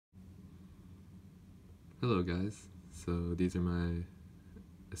Hello guys, so these are my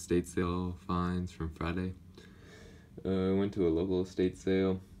estate sale finds from Friday. I went to a local estate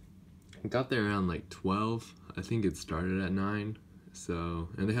sale. Got there around like 12. I think it started at 9.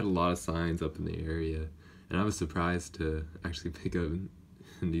 And they had a lot of signs up in the area. And I was surprised to actually pick up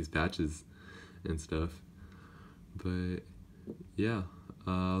these patches and stuff. But yeah,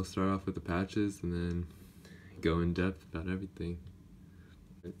 I'll start off with the patches and then go in depth about everything.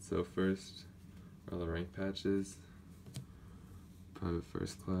 So first are the rank patches. Private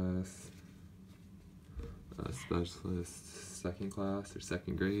first class, specialist second class or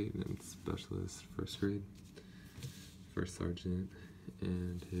second grade, and then specialist first grade, first sergeant,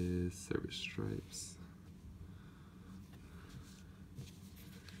 and his service stripes.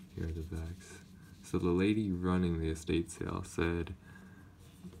 Here are the backs. So the lady running the estate sale said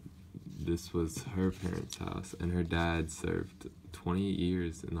this was her parents' house, and her dad served 28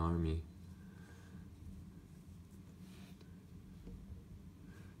 years in the Army.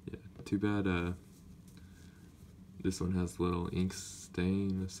 Too bad this one has a little ink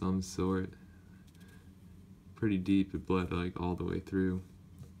stain of some sort. Pretty deep, it bled like all the way through.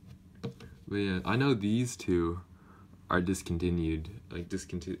 But yeah, I know these two are discontinued.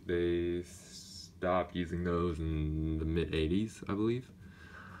 They stopped using those in the mid-80s, I believe.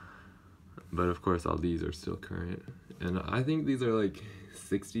 But of course all these are still current. And I think these are like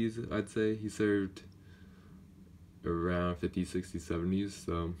 60s, I'd say. He served around 50s, 60s, 70s,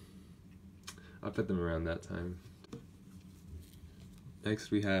 so I put them around that time.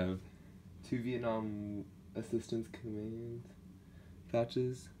 Next we have 2 Vietnam Assistance Command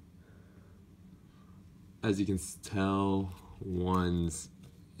patches. As you can tell, one's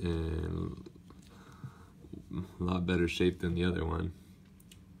in a lot better shape than the other one.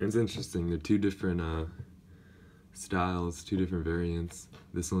 It's interesting, they're 2 different styles, 2 different variants.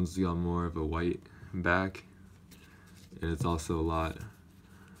 This one's got more of a white back, and it's also a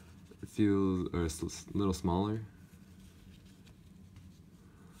little smaller,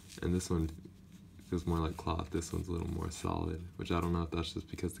 and this one feels more like cloth. This one's a little more solid, which I don't know if that's just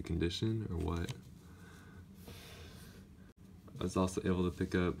because of the condition or what. I was also able to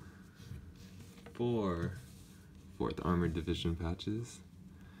pick up 4 4th Armored Division patches.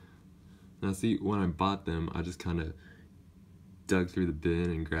 Now see, when I bought them, I just kind of dug through the bin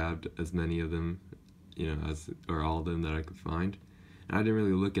and grabbed as many of them, or all of them that I could find. I didn't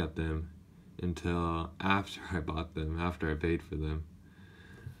really look at them until after I bought them, after I paid for them.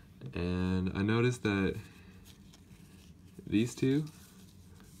 And I noticed that these 2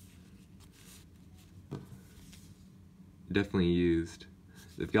 definitely used.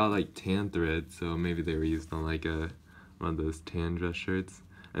 They've got like tan thread, so maybe they were used on like one of those tan dress shirts.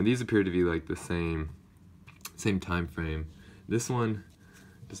 And these appear to be like the same time frame. This one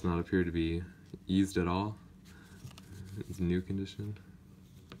does not appear to be used at all. It's new condition,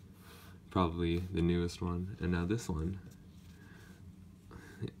 probably the newest one. And now this one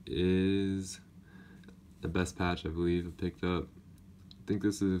is the best patch I believe I picked up. I think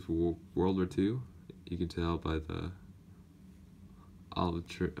this is World War II. You can tell by the olive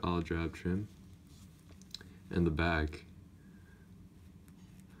drab trim and the back.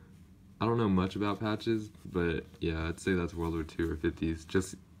 I don't know much about patches, but yeah, I'd say that's World War II or 50s.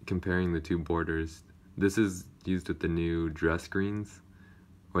 Just comparing the 2 borders. This is used with the new dress greens,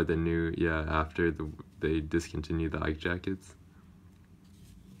 or the new, after they discontinued the Ike jackets.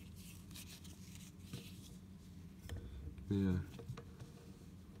 Yeah.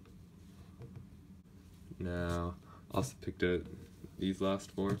 Now, also picked up these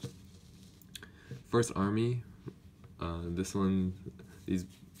last 4. First Army, these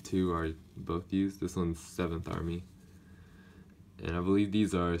 2 are both used. This one's 7th Army. And I believe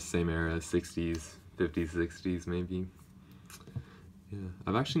these are same era, 60s, 50s, 60s maybe. Yeah,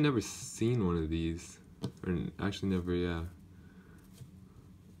 I've actually never seen one of these. Or actually never, yeah.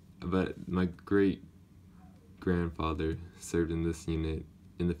 But my great-grandfather served in this unit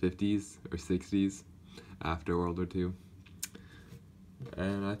in the 50s or 60s after World War II.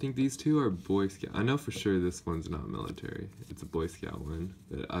 And I think these 2 are Boy Scout. I know for sure this one's not military. It's a Boy Scout one,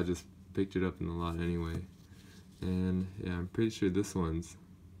 but I just picked it up in the lot anyway. And yeah, I'm pretty sure this one's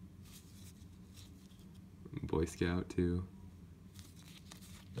Boy Scout too.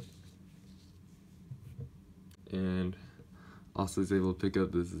 And also was able to pick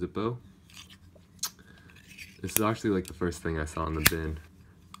up this Zippo. This is actually like the first thing I saw in the bin.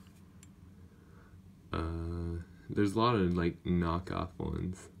 There's a lot of like knockoff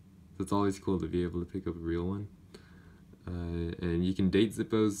ones, so it's always cool to be able to pick up a real one. And you can date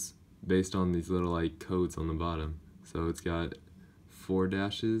Zippos based on these little like codes on the bottom. So it's got 4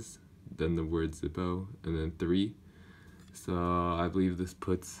 dashes then the word Zippo, and then 3. So I believe this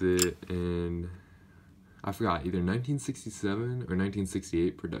puts it in, I forgot, either 1967 or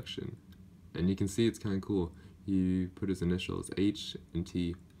 1968 production. And you can see it's kind of cool. He put his initials H and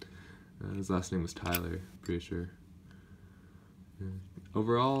T. His last name was Tyler, pretty sure. Yeah.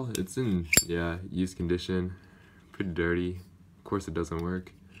 Overall, it's in, used condition. Pretty dirty. Of course it doesn't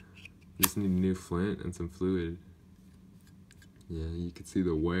work. You just need a new flint and some fluid. Yeah, you can see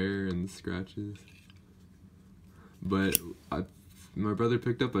the wear and the scratches. But my brother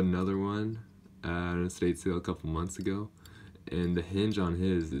picked up another one at an estate sale a couple months ago, and the hinge on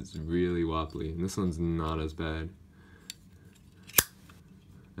his is really wobbly, and this one's not as bad.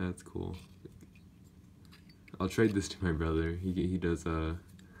 That's cool. I'll trade this to my brother. He does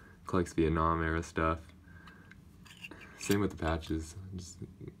collects Vietnam era stuff. Same with the patches. Just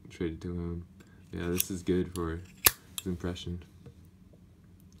trade it to him. Yeah, this is good for his impression.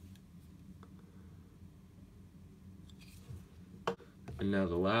 And now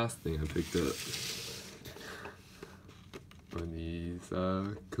the last thing I picked up are these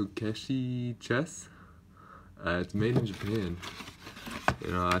Kokeshi chess. It's made in Japan.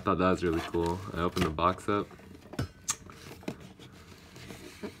 You know, I thought that was really cool. I opened the box up.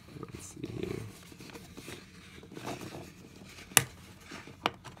 Let's see here.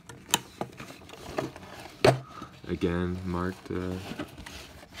 Again, marked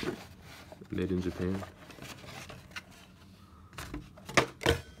made in Japan.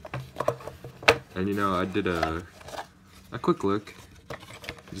 And you know, I did a quick look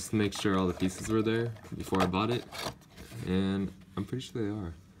just to make sure all the pieces were there before I bought it, and I'm pretty sure they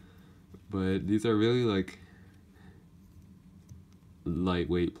are. But these are really like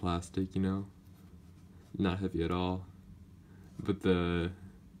lightweight plastic, you know, not heavy at all. But the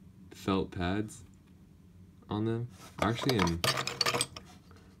felt pads on them are actually in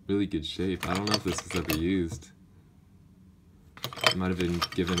really good shape. I don't know if this was ever used. It might have been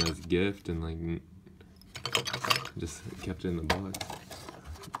given as a gift and like just kept it in the box.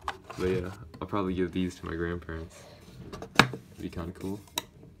 But yeah, I'll probably give these to my grandparents. It'd be kind of cool.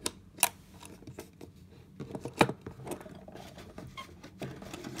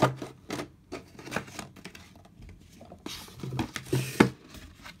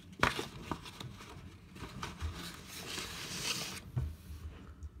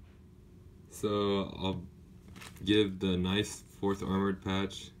 So I'll give the nice 4th Armored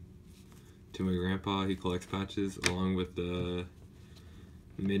patch to my grandpa. He collects patches along with the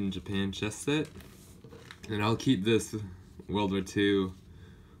Made in Japan chess set. And I'll keep this World War II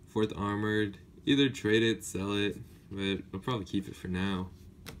 4th Armored. Either trade it, sell it, but I'll probably keep it for now.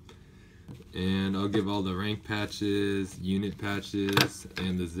 And I'll give all the rank patches, unit patches,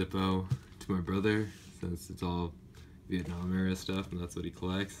 and the Zippo to my brother, since it's all Vietnam era stuff and that's what he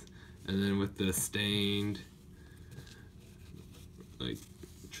collects. And then with the stained, like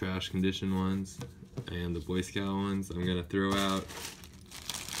trash condition ones and the Boy Scout ones, I'm gonna throw out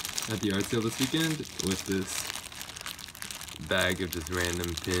at the art sale this weekend with this bag of just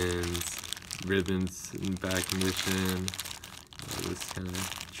random pins, ribbons in bad condition, this kind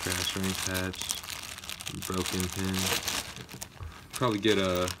of trash rank patch, broken pin. Probably get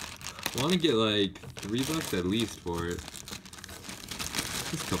I want to get like $3 at least for it.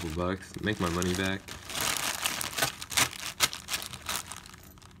 Just a couple bucks, make my money back.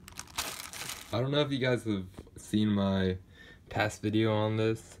 I don't know if you guys have seen my past video on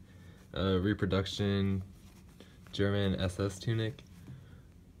this reproduction German SS tunic.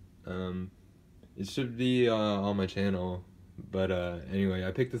 It should be on my channel, but anyway,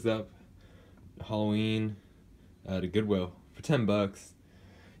 I picked this up Halloween at a Goodwill for 10 bucks.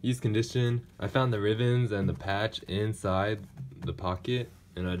 Used condition. I found the ribbons and the patch inside the pocket,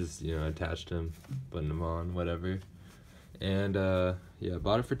 and I just, you know, attached them, putting them on, whatever. And yeah, I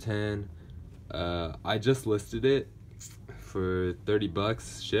bought it for 10. I just listed it for 30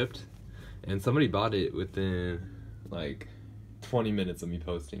 bucks shipped, and somebody bought it within like 20 minutes of me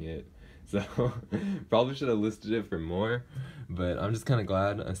posting it. So probably should have listed it for more, but I'm just kind of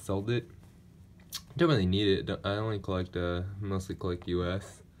glad I sold it. Don't really need it. I only collect mostly collect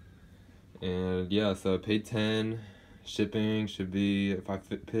US. And yeah, so I paid 10. Shipping should be, if I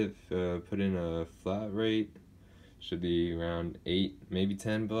put in a flat rate, should be around 8, maybe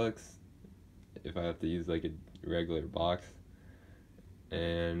 10 bucks if I have to use like a regular box.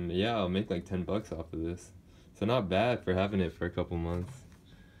 And yeah, I'll make like 10 bucks off of this. So not bad for having it for a couple months.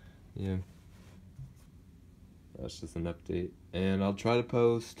 Yeah. That's just an update. And I'll try to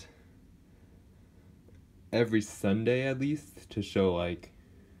post every Sunday at least to show like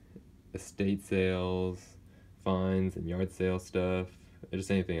estate sales, finds, and yard sale stuff.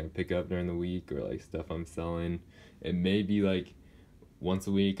 just anything I pick up during the week or like stuff I'm selling. It may be like once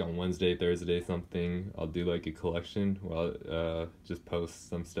a week on Wednesday, Thursday, something. I'll do like a collection where I'll just post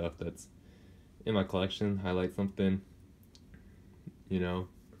some stuff that's in my collection, highlight something, you know.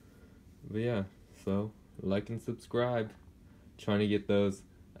 But yeah, so like and subscribe. Trying to get those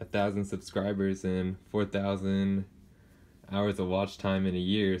 1,000 subscribers and 4,000 hours of watch time in a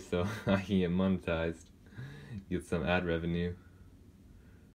year so I can get monetized, get some ad revenue.